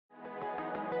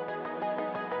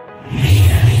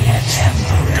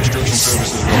Construction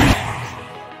services ready.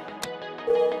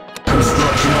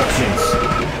 Construction options.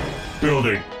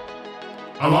 Building.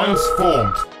 Alliance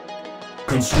formed.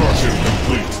 Construction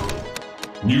complete.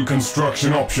 New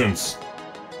construction options.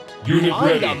 Unit I'm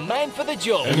ready. the man for the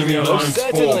job. Enemy Most alliance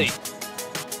certainly.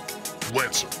 formed.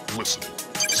 Lancer, listening.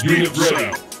 Unit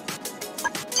ready.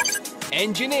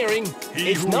 Engineering.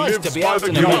 He It's who nice lives to be by out the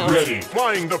and Unit about. ready.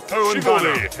 Flying the foe and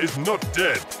banner is not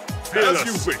dead. Fearless, as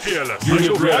you wish. Fearless. Unit I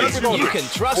shall ready. fight with honor. You can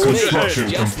trust Forge me. Construction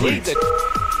ahead. Just complete. need the...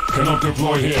 Cannot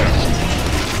deploy here.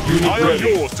 Unit I am ready.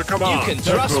 yours to You command. can Tech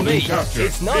trust building me. captured.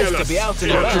 It's nice to be out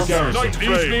and Fearless. about. Garrison. Knight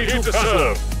brave, here to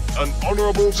serve. An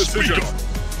honorable decision.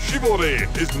 Chivalry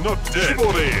is not dead.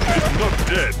 Chivalry is not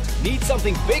dead. Need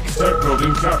something fixed? Tech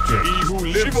building captured. He who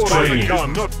lives by the Training.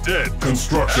 gun not dead.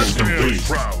 Construction complete.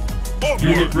 Proud.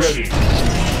 Unit ready.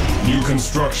 New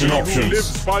construction He who options.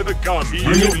 lives by the gun. He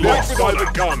Unit who lives lost. by the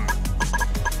gun.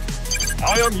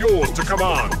 I am yours to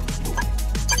command.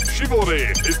 Chivalry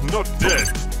is not dead.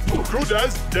 Good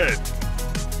as dead.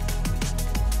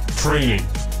 Training.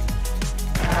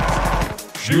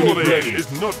 Unit Chivalry ready.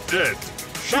 is not dead.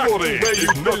 Chivalry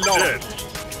is not dead.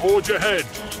 Forge ahead.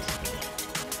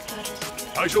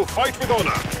 I shall fight with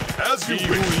honor. As you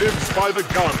who lives by the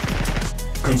gun.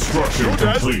 Construction Good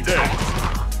complete. as dead.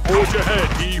 Forge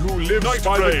ahead. He who lives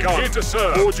by the gun. Here to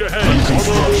serve. Forge ahead. New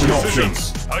construction Honorable decision.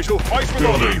 options. I shall fight with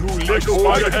honor. He who lives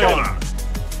by the gun.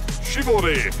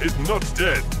 Chivalry is not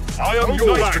dead. I am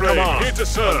yours to command. Here to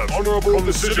serve. Honorable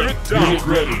decision. Unit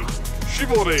ready.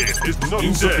 Chivalry is not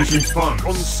Insufficient dead. funds.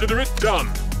 Consider it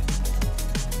done.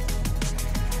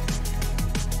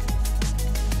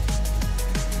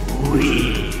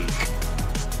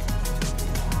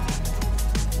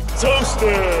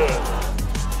 Toasted!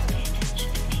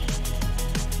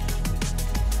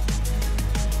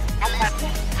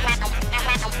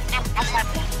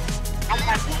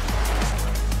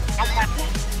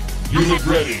 Unit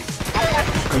ready.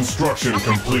 Construction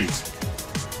complete.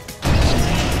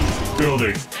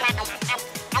 Building.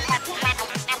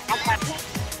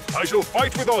 I shall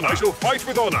fight with honor. I shall fight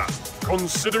with honor.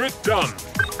 Consider it done.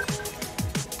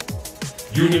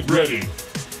 Unit ready.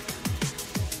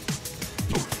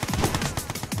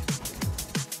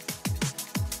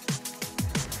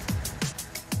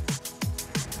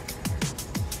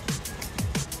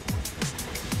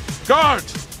 Guard!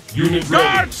 Unit ready.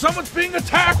 Guard! Someone's being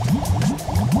attacked!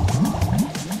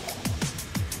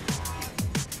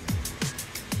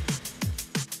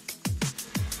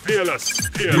 Fearless,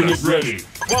 fearless. Unit ready.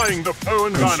 Flying the foe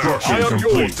and banner. Construction I am yours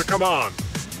complete. to command.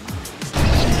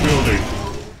 Building.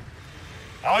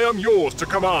 I am yours to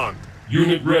command.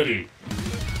 Unit ready.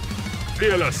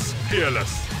 Fearless,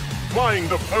 fearless. Flying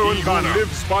the foe and banner.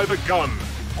 Lives by the gun.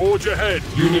 Forge ahead.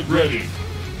 Unit ready.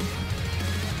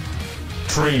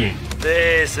 Training.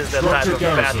 This is the type Structure of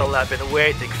garrison. battle I've been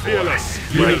waiting for.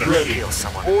 Fearless, Unit fearless. ready. Kill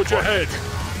someone Forge important. ahead.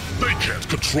 They can't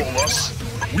control us.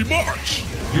 We march.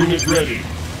 Unit ready.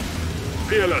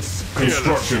 Fearless,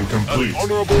 Construction fearless. complete. An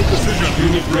honorable decision.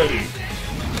 Unit ready.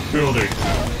 Building.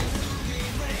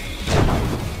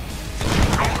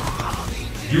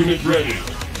 Unit ready.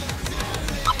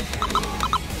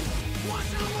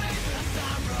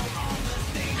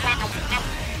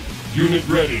 Unit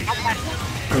ready.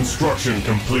 Construction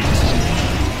complete.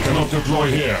 Cannot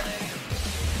deploy here.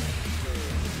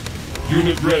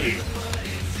 Unit ready.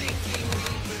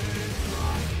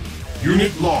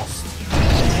 Unit lost.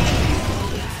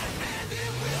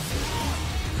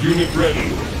 Unit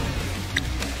ready.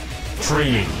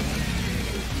 Training.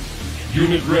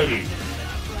 Unit ready.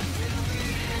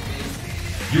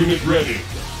 Unit ready.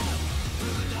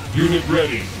 Unit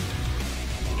ready.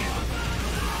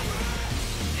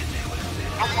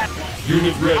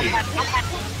 Unit ready.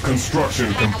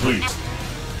 Construction complete.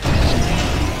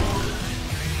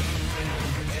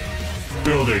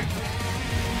 Building.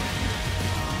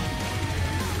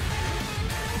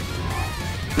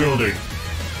 Building.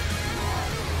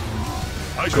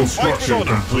 I shall fight with Construction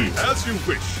honor. complete. As you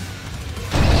wish.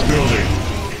 Building.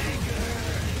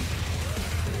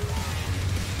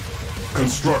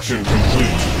 Construction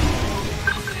complete.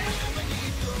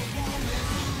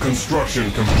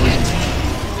 Construction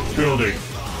complete. Building.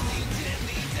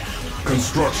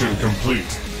 Construction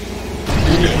complete.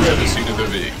 Unit ready. C to the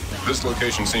V. This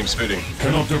location seems fitting.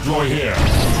 Cannot deploy here.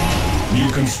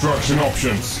 New construction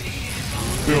options.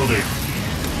 Building.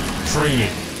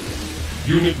 Training.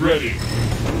 Unit ready.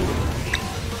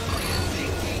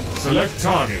 Select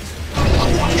target.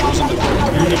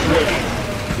 Unit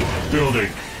ready.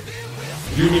 Building.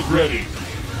 Unit ready.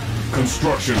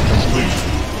 Construction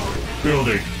complete.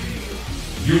 Building.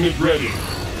 Unit ready.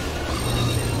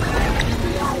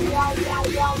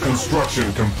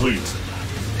 Construction complete.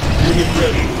 Unit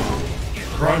ready.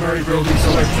 Primary building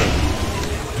selected.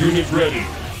 Unit ready.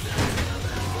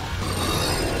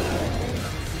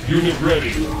 Unit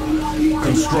ready.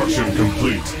 Construction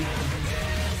complete.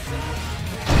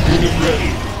 Unit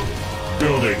ready.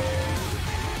 Building.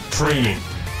 Training.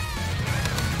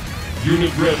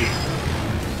 Unit ready.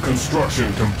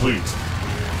 Construction complete.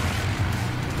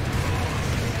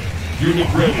 Unit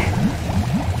ready.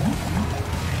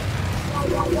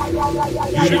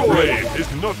 Unit ready is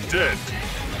not dead.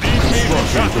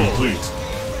 Construction complete.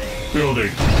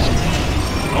 Building.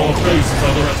 Our base is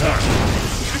under attack.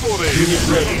 Unit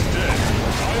ready.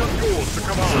 I am yours to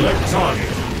command. Select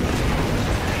target.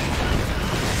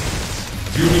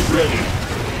 Unit ready.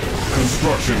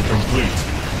 Construction complete.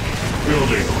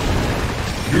 Building.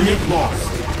 Unit lost.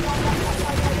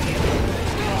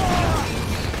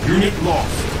 Unit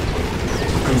lost.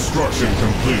 Construction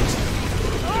complete.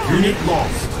 Unit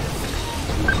lost.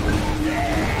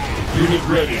 Unit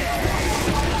ready.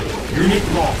 Unit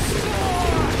lost.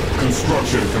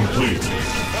 Construction complete.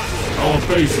 Our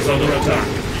base is under attack.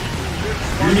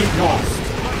 Unit lost.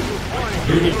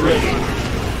 Unit ready.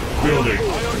 Building.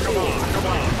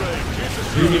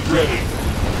 Unit ready.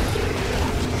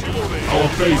 Our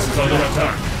base is under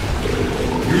attack.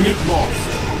 Unit lost.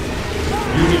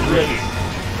 Unit ready.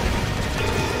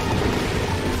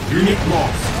 Unit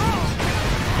lost.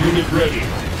 Unit ready.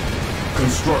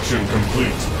 Construction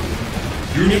complete.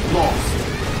 Unit lost.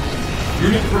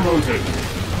 Unit promoted.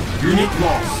 Unit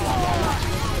lost.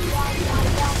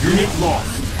 Unit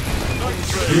lost.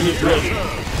 Unit ready.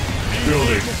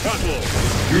 Building.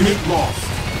 Unit lost.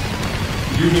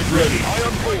 Unit ready.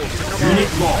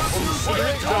 Unit lost.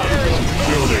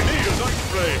 Building.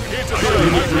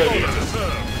 Unit ready.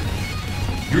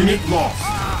 Unit lost.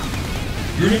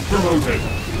 Unit promoted.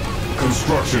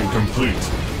 Construction complete.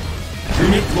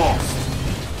 Unit lost.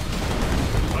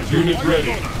 Unit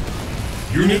ready.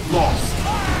 Unit lost.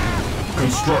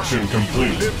 Construction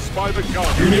complete. By the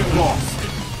gun. Unit lost.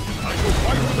 I shall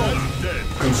fight with honor. Dead.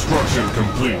 Construction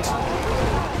complete.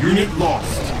 Unit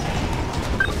lost.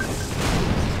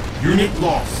 Unit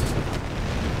lost.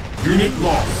 Unit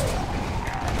lost.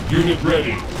 Unit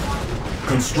ready.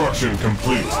 Construction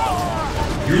complete.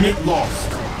 Unit lost.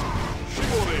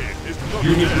 Chivalry is not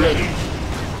Unit dead. ready.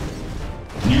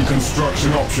 New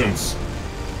construction options.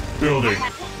 Building.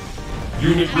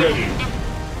 Unit ready.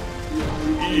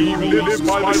 You live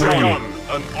by the Training. gun.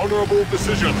 An honorable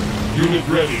decision. Unit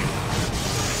ready.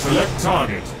 Select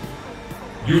target.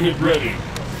 Unit ready.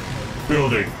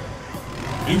 Building.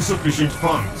 Insufficient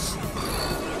funds.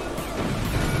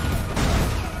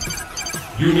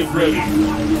 Unit ready.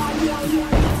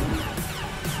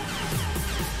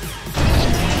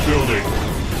 Building.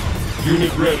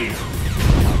 Unit ready.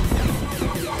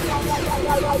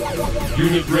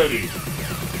 Unit ready.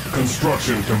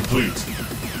 Construction complete.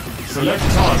 Select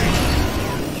target.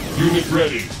 Unit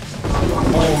ready.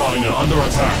 Ore miner under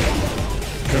attack.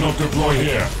 Cannot deploy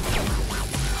here.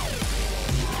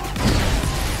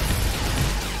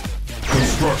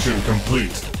 Construction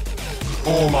complete.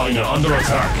 Ore miner under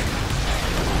attack.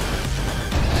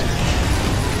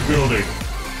 Building.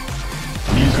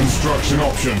 New construction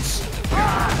options.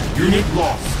 Unit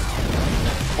lost.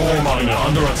 Ore miner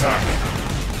under attack.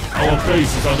 Our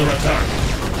base is under attack.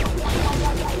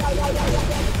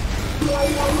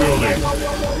 Building.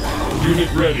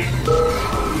 Unit ready.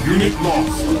 Unit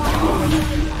lost.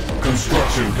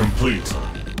 Construction complete.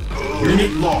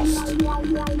 Unit lost.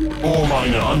 Ore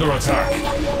miner under attack.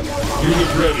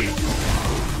 Unit ready.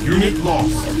 Unit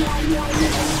lost.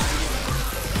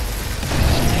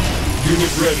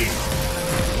 Unit ready.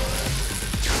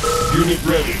 Unit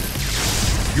ready.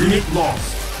 Unit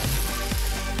lost.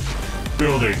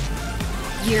 Building.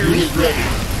 Unit ready.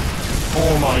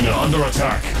 Ore miner under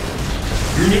attack.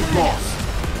 Unit lost.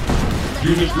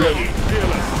 Unit ready.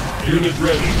 Unit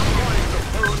ready.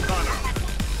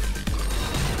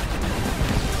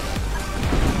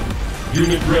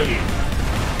 Unit ready.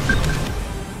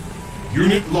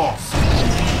 Unit lost.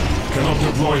 Cannot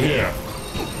deploy here.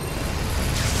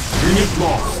 Unit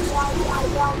lost.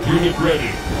 Unit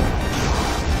ready.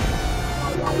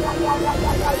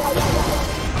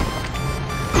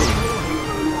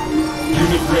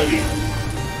 Unit ready.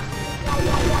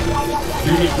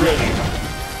 Unit ready.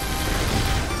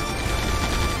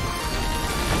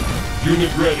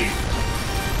 Unit ready.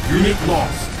 Unit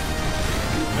lost.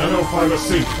 Nanofiber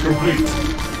sync complete.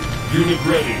 Unit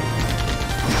ready.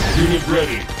 Unit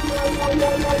ready.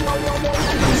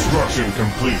 Construction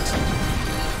complete.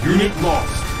 Unit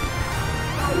lost.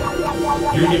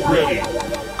 Unit ready.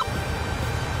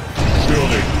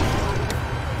 Building.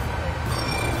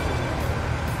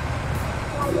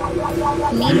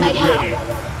 Need my Unit ready.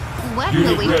 help? What Unit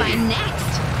will we ready. find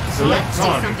next? Select Let's do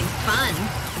target. something fun.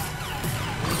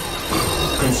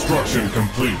 Construction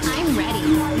complete. I'm ready.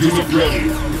 Unit Disappear. ready.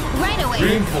 Right away.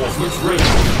 Reinforcements ready.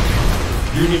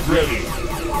 Unit ready.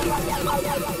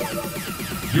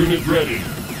 Unit ready.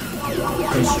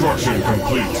 Construction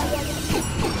complete.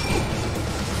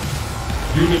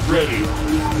 Unit ready.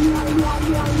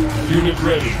 Unit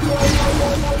ready.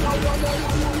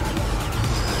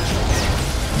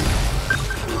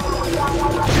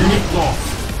 Unit lost.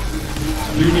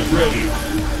 Unit ready.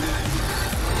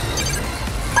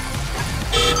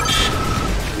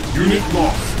 Unit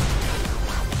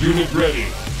lost. Unit ready.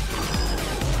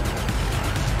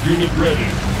 Unit ready.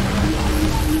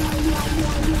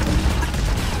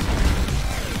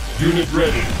 Unit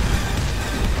ready.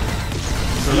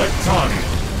 Select target.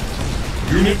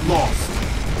 Unit lost.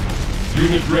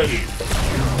 Unit ready.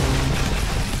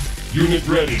 Unit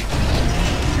ready.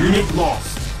 Unit lost.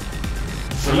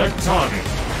 Select target.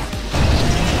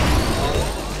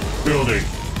 Building.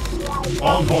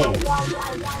 On hold.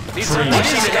 Training.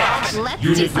 Let's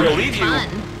Unit do something ready. fun.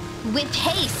 With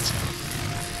haste.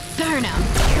 Burn 'em.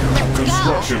 Let's go.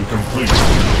 Construction complete.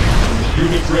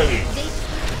 Unit ready.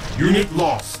 Unit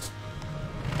lost.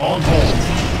 On hold.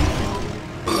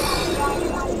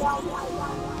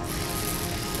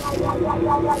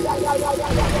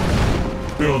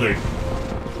 Building.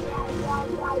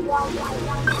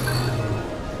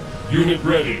 Unit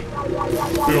ready.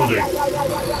 Building.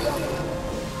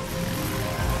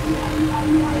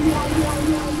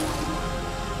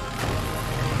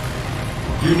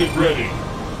 Unit ready.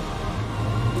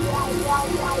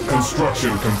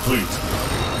 Construction complete.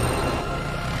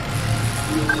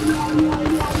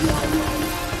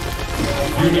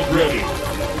 Unit ready.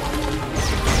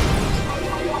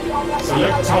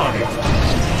 Select target.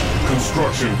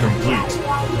 Construction complete.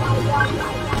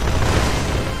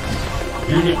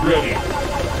 Unit ready.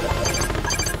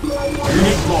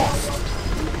 Unit lost.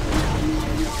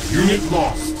 Unit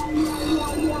lost.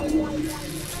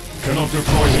 Cannot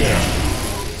deploy here.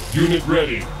 Unit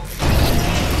ready.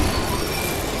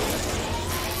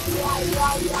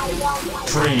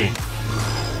 Training.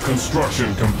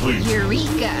 Construction complete.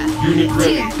 Eureka. Unit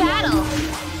ready. To battle.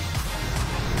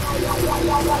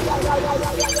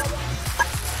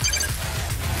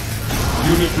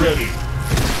 Unit ready.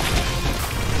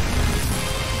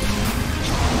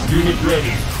 Unit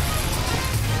ready.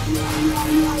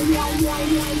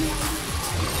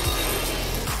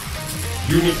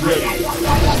 Unit ready.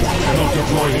 Cannot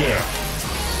deploy here.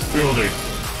 Building.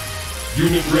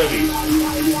 Unit ready.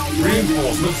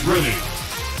 Reinforcements ready.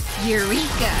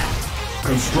 Eureka.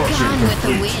 Construction Gone with the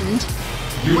complete. wind.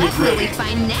 Unit What will we ready.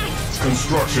 find next?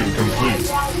 Construction complete.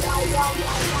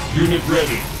 Unit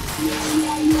ready.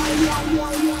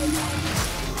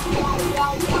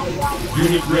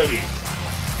 Unit ready.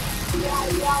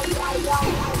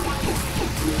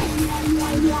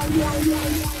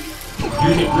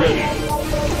 Unit ready.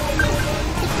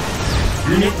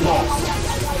 Unit lost.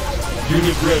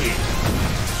 Unit ready.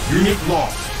 Unit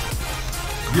lost.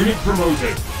 Unit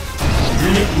promoted.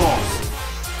 Unit lost.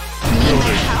 Need my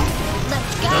Building. help?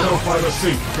 Let's go. Nanofiber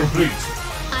sync complete.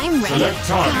 I'm ready. Select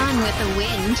target. Gone with the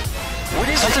wind. What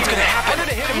is Something's gonna happen. I'm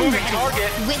gonna hit a I'm moving ready.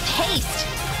 target. With haste.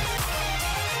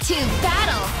 To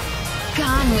battle.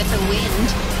 Gone with the wind.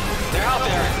 They're out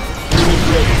there. Unit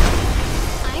ready.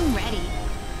 I'm ready.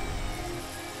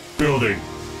 Building.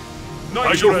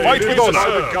 I shall fight with honor. By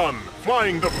the gun,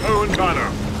 flying the Poe and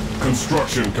banner.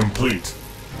 Construction complete.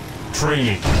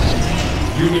 Training.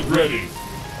 Unit ready.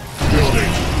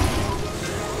 Building.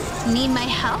 Need my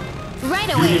help?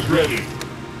 Right away. Unit ready.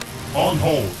 On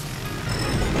hold.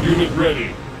 Unit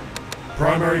ready.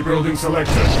 Primary building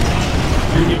selected.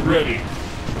 Unit ready.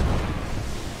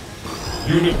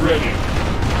 Unit ready.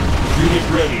 Unit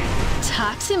ready.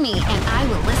 Talk to me and I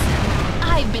will listen.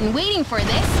 I've been waiting for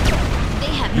this. They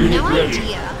have Unit no ready.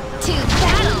 idea. To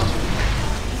battle.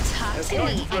 Talk to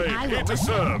me and I will Here to listen.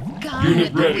 serve. Gone Unit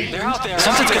with the ready. wind. They're out there.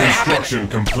 Something's gonna happen. Construction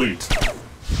complete.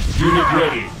 Unit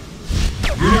ready.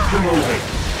 Unit promoted.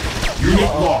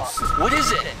 Unit lost. What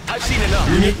is it? I've seen enough.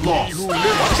 Unit lost. Who lives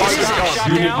by What is the it? gun. Shot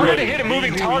Unit down. I'm gonna ready. hit a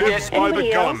moving He who target. lives by the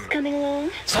Anybody gun. else coming along?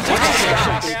 Something's gonna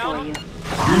shot For down. you.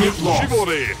 Unit lost.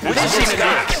 Chivalry What is is not it?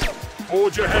 dead.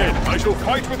 Forge ahead. I shall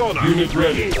fight with honor. Unit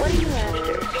ready. What are you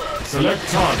after? Select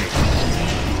target.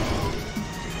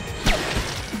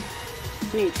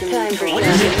 Need some time for What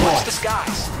is shopping. it? Watch the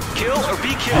skies. Kill or be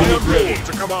I killed. Unit am ready. called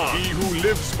to command. He who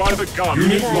lives by the gun.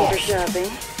 Unit Time for lost.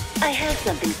 shopping. I have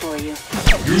something for you.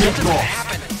 Unit lost.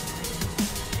 Happen.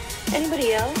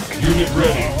 Anybody else? Unit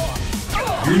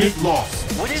ready. Unit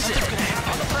lost. What is it?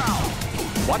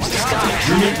 Watch the skies.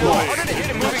 Unit lost. Harder to hit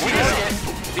a moving target.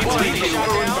 Needs lead shot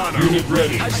down. Unit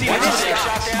ready. I've seen it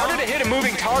shot down. Harder to hit a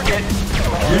moving target.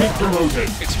 Unit promoted.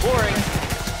 Exploring.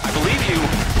 I believe you.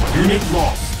 Unit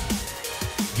lost.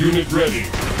 Unit ready.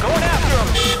 Going after him.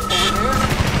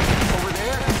 Over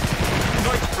there.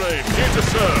 Night frame, here to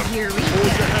serve. Eureka.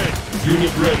 Forge ahead.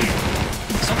 Unit ready.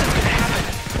 Something's gonna happen.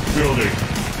 Building.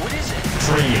 What is it?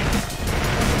 Training.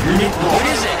 Unit What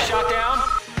is lost. it? Shot down.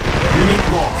 Unit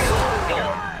lost.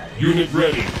 Unit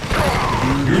ready.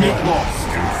 Unit lost.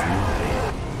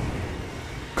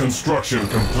 Construction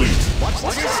complete. Watch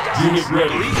the skies. Unit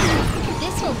ready.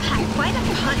 This will pack quite a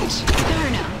punch.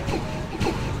 Inferno.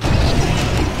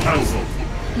 Cancel.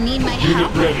 Need my Unit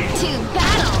help. ready. To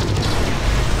battle.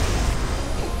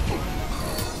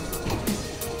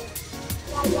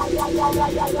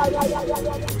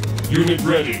 Unit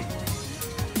ready.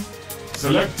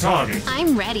 Select target.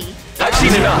 I'm ready. I've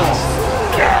seen enough.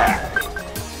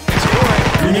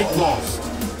 Exploring. Unit lost.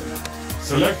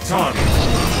 Select target.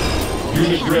 They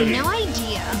Unit have ready. no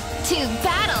idea. To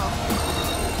battle.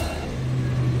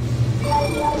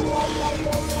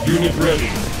 Unit ready.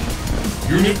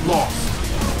 Unit lost.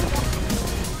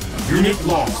 Unit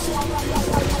lost.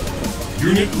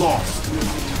 Unit lost.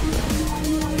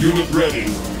 Unit ready.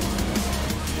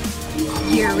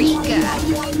 Eureka.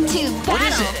 To What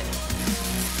is battle. it?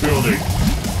 Building.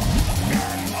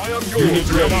 I am yours. Unit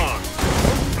ready. Command.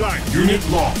 Flank. Unit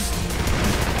lost.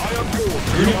 I am yours.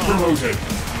 Unit Command. promoted.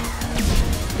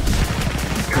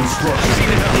 Construction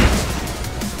complete.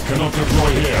 Cannot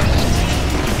deploy here.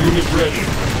 Unit ready.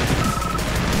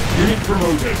 Unit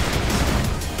promoted.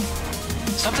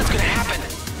 Something's gonna happen.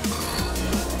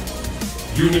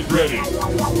 Unit ready.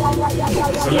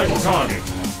 Select target.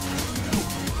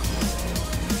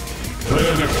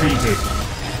 Player defeated.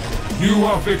 You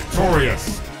are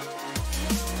victorious.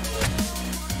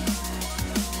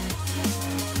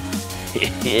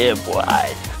 Yeah,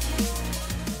 boy.